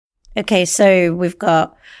Okay, so we've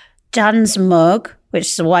got Jan's mug, which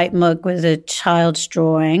is a white mug with a child's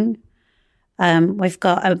drawing. We've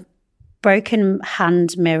got a broken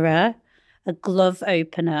hand mirror, a glove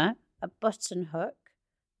opener, a button hook.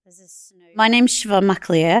 My name's Siobhan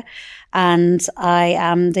McAleer, and I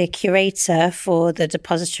am the curator for the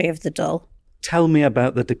Depository of the Dull. Tell me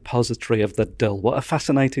about the Depository of the Dull. What a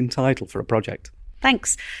fascinating title for a project.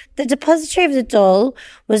 Thanks. The Depository of the Dull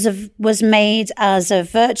was made as a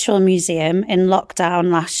virtual museum in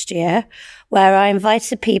lockdown last year, where I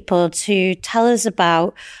invited people to tell us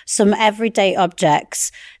about some everyday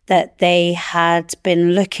objects that they had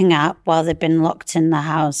been looking at while they'd been locked in their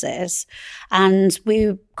houses. And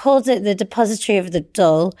we called it the Depository of the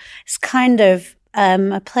Dull. It's kind of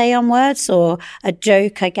a play on words or a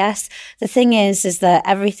joke, I guess. The thing is that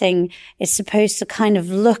everything is supposed to kind of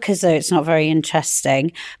look as though it's not very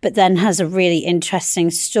interesting, but then has a really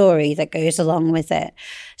interesting story that goes along with it.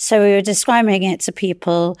 So we were describing it to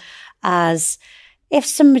people as if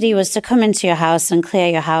somebody was to come into your house and clear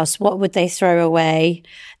your house, what would they throw away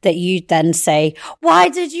that you'd then say, why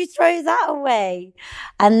did you throw that away?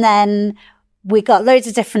 And then we got loads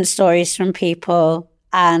of different stories from people,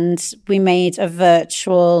 and we made a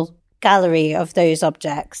virtual gallery of those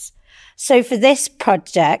objects. So for this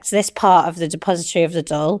project, this part of the Depository of the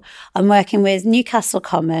Dull, I'm working with Newcastle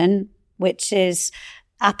Common, which is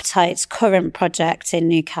Appetite's current project in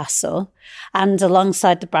Newcastle, and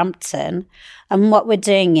alongside the Brampton. And what we're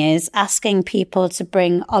doing is asking people to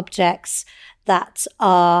bring objects that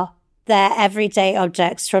are their everyday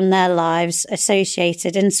objects from their lives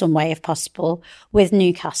associated in some way, if possible, with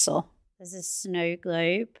Newcastle. There's a snow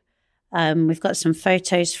globe. We've got some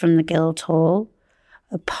photos from the Guildhall,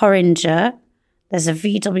 a porringer. There's a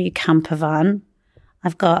VW camper van.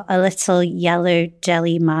 I've got a little yellow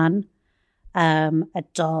jelly man, a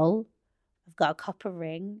doll. I've got a copper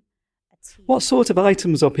ring. What sort of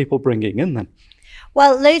items are people bringing in then?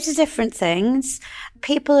 Well, loads of different things.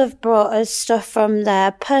 People have brought us stuff from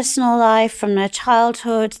their personal life, from their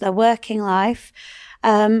childhood, their working life.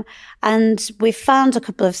 And we found a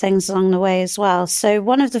couple of things along the way as well. So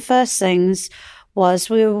one of the first things was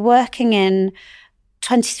we were working in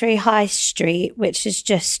 23 High Street, which is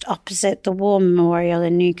just opposite the War Memorial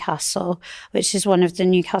in Newcastle, which is one of the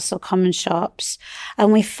Newcastle Common shops.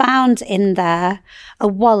 And we found in there a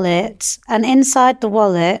wallet, and inside the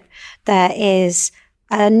wallet there is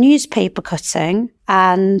a newspaper cutting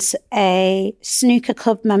and a snooker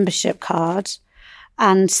club membership card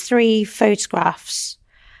and 3 photographs,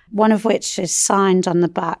 one of which is signed on the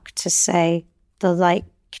back to say the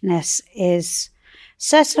likeness is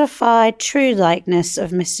certified true likeness of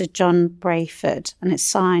Mr. John Brayford, and it's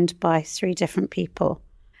signed by 3 different people.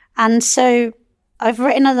 And so I've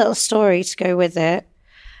written a little story to go with it,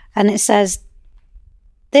 and it says,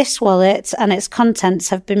 this wallet and its contents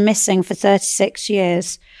have been missing for 36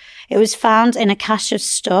 years. It was found in a cache of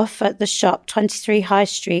stuff at the shop 23 High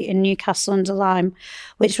Street in Newcastle under Lyme,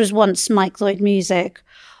 which was once Mike Lloyd Music.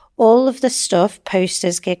 All of the stuff,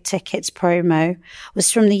 posters, gig tickets, promo, was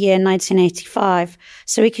from the year 1985,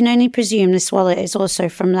 so we can only presume this wallet is also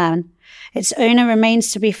from then. Its owner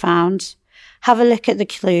remains to be found. Have a look at the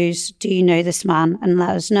clues. Do you know this man? And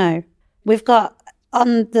let us know. We've got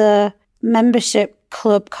on the membership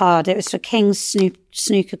club card, it was for King's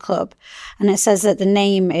Snooker Club, and it says that the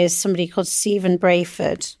name is somebody called Stephen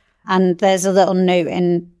Brayford, and there's a little note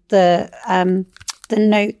in the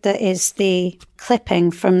note that is the clipping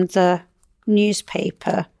from the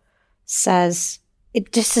newspaper says,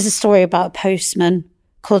 this is a story about a postman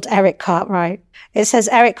called Eric Cartwright. It says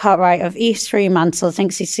Eric Cartwright of East Fremantle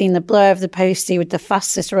thinks he's seen the blur of the postie with the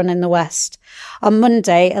fastest run in the West. On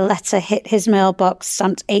Monday, a letter hit his mailbox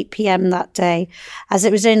stamped 8 p.m. that day. As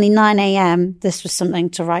it was only 9 a.m., this was something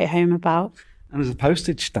to write home about. And there's a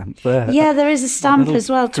postage stamp there. Yeah, there is a stamp as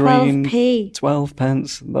well, 12p. 12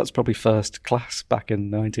 pence. That's probably first class back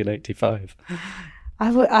in 1985.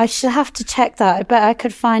 I should have to check that. I bet I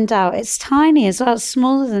could find out. It's tiny as well. It's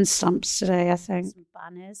smaller than stamps today, I think. Some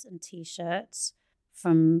banners and T-shirts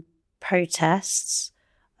from protests.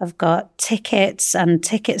 I've got tickets and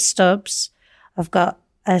ticket stubs. I've got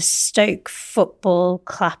a Stoke football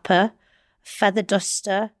clapper, a feather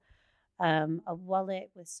duster, a wallet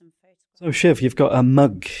with some photos. So, Shiv, you've got a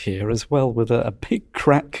mug here as well with a big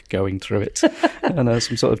crack going through it and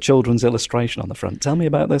some sort of children's illustration on the front. Tell me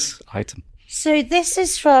about this item. So this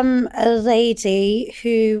is from a lady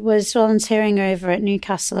who was volunteering over at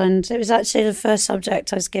Newcastle, and it was actually the first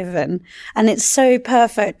subject I was given. And it's so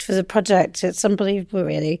perfect for the project. It's unbelievable,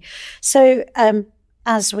 really. So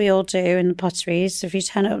as we all do in the potteries. If you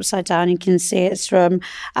turn it upside down, you can see it's from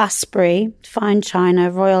Asprey, fine china,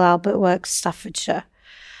 Royal Albert Works, Staffordshire.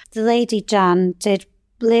 The lady Jan did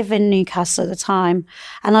live in Newcastle at the time,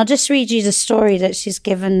 and I'll just read you the story that she's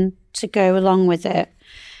given to go along with it.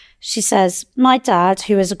 She says, "My dad,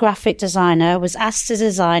 who is a graphic designer, was asked to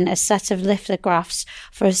design a set of lithographs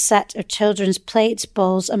for a set of children's plates,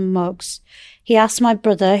 bowls and mugs. He asked my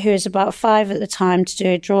brother, who was about 5 at the time, to do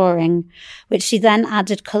a drawing, which he then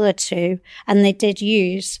added colour to, and they did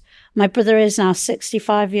use. My brother is now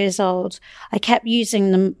 65 years old. I kept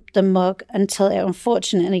using the mug until it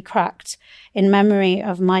unfortunately cracked, in memory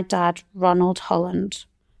of my dad, Ronald Holland."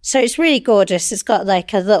 So it's really gorgeous. It's got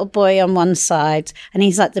like a little boy on one side and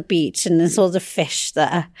he's at the beach and there's all the fish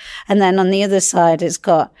there. And then on the other side, it's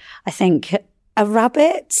got, I think, a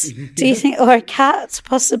rabbit, do you think, or a cat,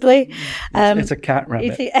 possibly? It's a cat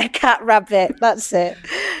rabbit. A cat rabbit, that's it.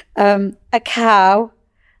 A cow.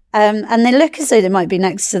 And they look as though they might be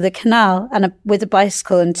next to the canal and with a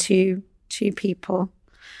bicycle and two people.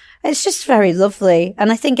 It's just very lovely.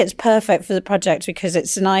 And I think it's perfect for the project because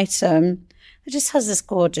it's an item. It just has this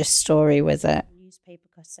gorgeous story with it. Newspaper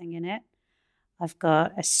cutting in it. I've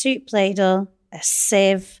got a soup ladle, a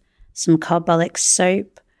sieve, some carbolic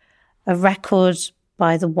soap, a record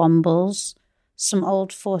by the Wombles, some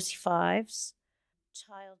old 45s,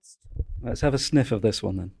 child's... Let's have a sniff of this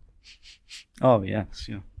one then. Oh, yes,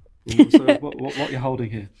 yeah. So what are you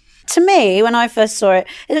holding here? To me, when I first saw it,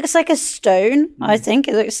 it looks like a stone, I think.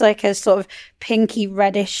 It looks like a sort of pinky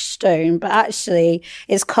reddish stone, but actually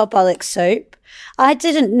it's carbolic soap. I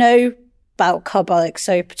didn't know about carbolic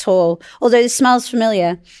soap at all, although it smells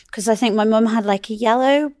familiar because I think my mum had like a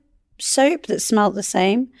yellow soap that smelled the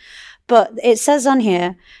same. But it says on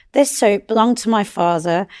here, this soap belonged to my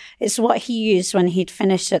father. It's what he used when he'd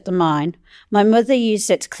finished at the mine. My mother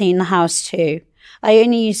used it to clean the house too. I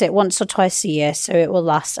only use it once or twice a year, so it will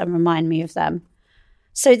last and remind me of them.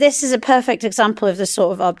 So this is a perfect example of the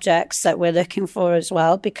sort of objects that we're looking for as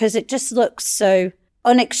well, because it just looks so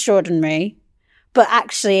unextraordinary, but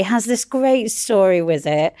actually has this great story with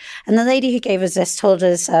it. And the lady who gave us this told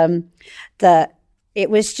us that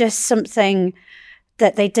it was just something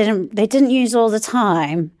that they didn't use all the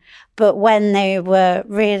time, but when they were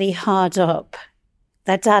really hard up,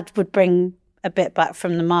 their dad would bring a bit back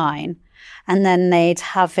from the mine. And then they'd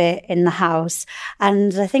have it in the house.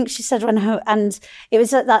 And I think she said and it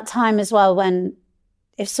was at that time as well when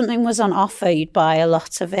if something was on offer, you'd buy a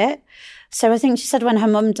lot of it. So I think she said when her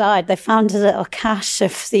mum died, they found a little cache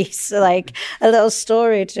of these, like a little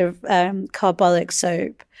storage of carbolic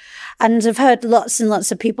soap. And I've heard lots and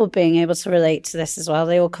lots of people being able to relate to this as well.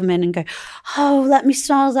 They all come in and go, "Oh, let me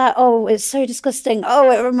smell that. Oh, it's so disgusting. Oh,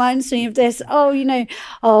 it reminds me of this. Oh,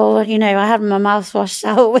 I had my mouth washed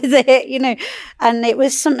out with it, And it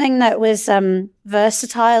was something that was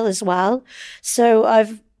versatile as well. So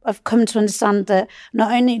I've come to understand that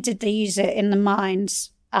not only did they use it in the mines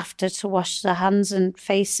after to wash their hands and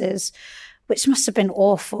faces, which must have been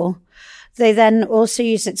awful, they then also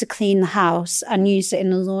used it to clean the house and used it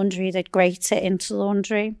in the laundry. They'd grate it into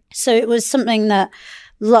laundry. So it was something that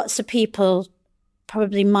lots of people,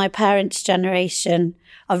 probably my parents' generation,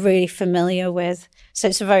 are really familiar with. So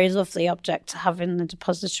it's a very lovely object to have in the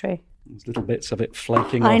depository. There's little bits of it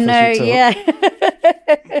flaking off. I know, as you talk.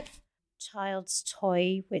 yeah. Child's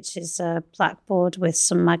toy, which is a blackboard with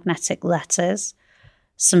some magnetic letters,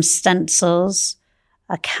 some stencils,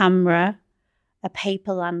 a camera, a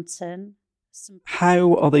paper lantern.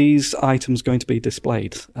 How are these items going to be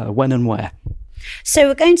displayed? When and where? So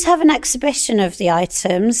we're going to have an exhibition of the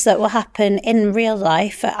items that will happen in real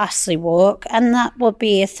life at Astley Walk, and that will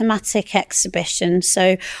be a thematic exhibition.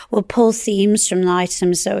 So we'll pull themes from the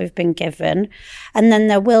items that we've been given. And then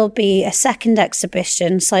there will be a second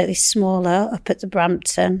exhibition, slightly smaller, up at the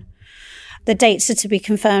Brampton. The dates are to be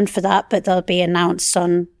confirmed for that, but they'll be announced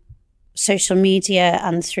on social media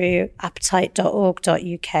and through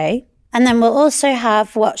appetite.org.uk. And then we'll also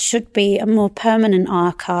have what should be a more permanent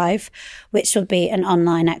archive, which will be an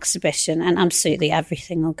online exhibition, and absolutely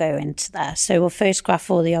everything will go into there. So we'll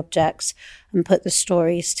photograph all the objects and put the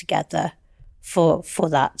stories together for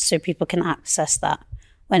that, so people can access that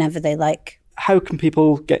whenever they like. How can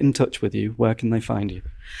people get in touch with you? Where can they find you?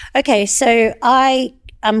 Okay, so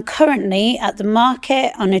I'm currently at the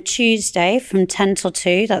market on a Tuesday from 10 till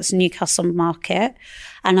 2. That's Newcastle Market.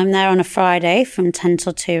 And I'm there on a Friday from 10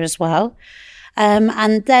 till 2 as well.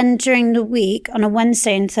 And then during the week, on a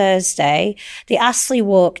Wednesday and Thursday, the Astley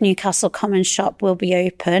Walk Newcastle Common Shop will be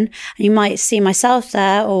open. And you might see myself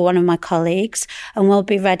there or one of my colleagues, and we'll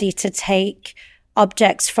be ready to take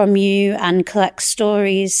objects from you and collect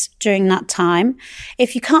stories during that time.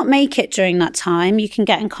 If you can't make it during that time, you can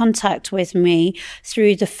get in contact with me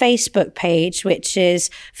through the Facebook page, which is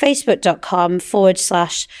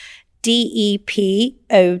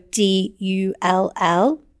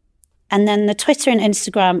facebook.com/DEPODULL. And then the Twitter and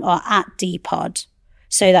Instagram are @DPod.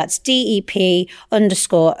 So that's DEP_O_D.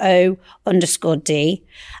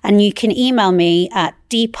 And you can email me at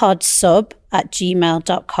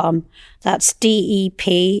dpodsub@gmail.com. That's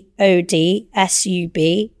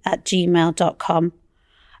DEPODSUB@gmail.com.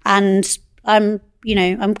 And I'm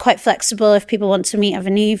quite flexible. If people want to meet of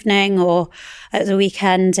an evening or at the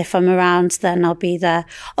weekend, if I'm around, then I'll be there.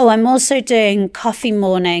 Oh, I'm also doing coffee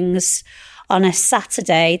mornings on a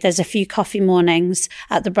Saturday. There's a few coffee mornings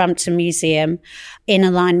at the Brampton Museum in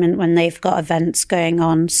alignment when they've got events going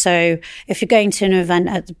on. So if you're going to an event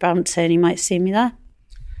at the Brampton, you might see me there.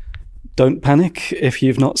 Don't panic if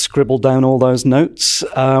you've not scribbled down all those notes.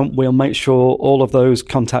 We'll make sure all of those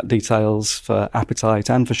contact details for Appetite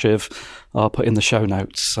and for Shiv are put in the show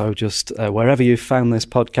notes. So just wherever you found this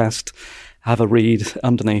podcast, have a read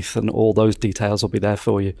underneath and all those details will be there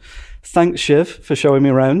for you. Thanks, Shiv, for showing me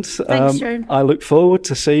around. Thanks, Sharon. I look forward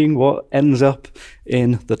to seeing what ends up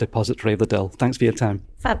in the Depository of the Dill. Thanks for your time.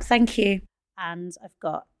 Fab, thank you. And I've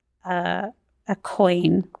got a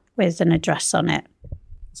coin with an address on it.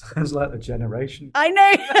 Sounds like a generation. I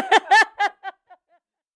know.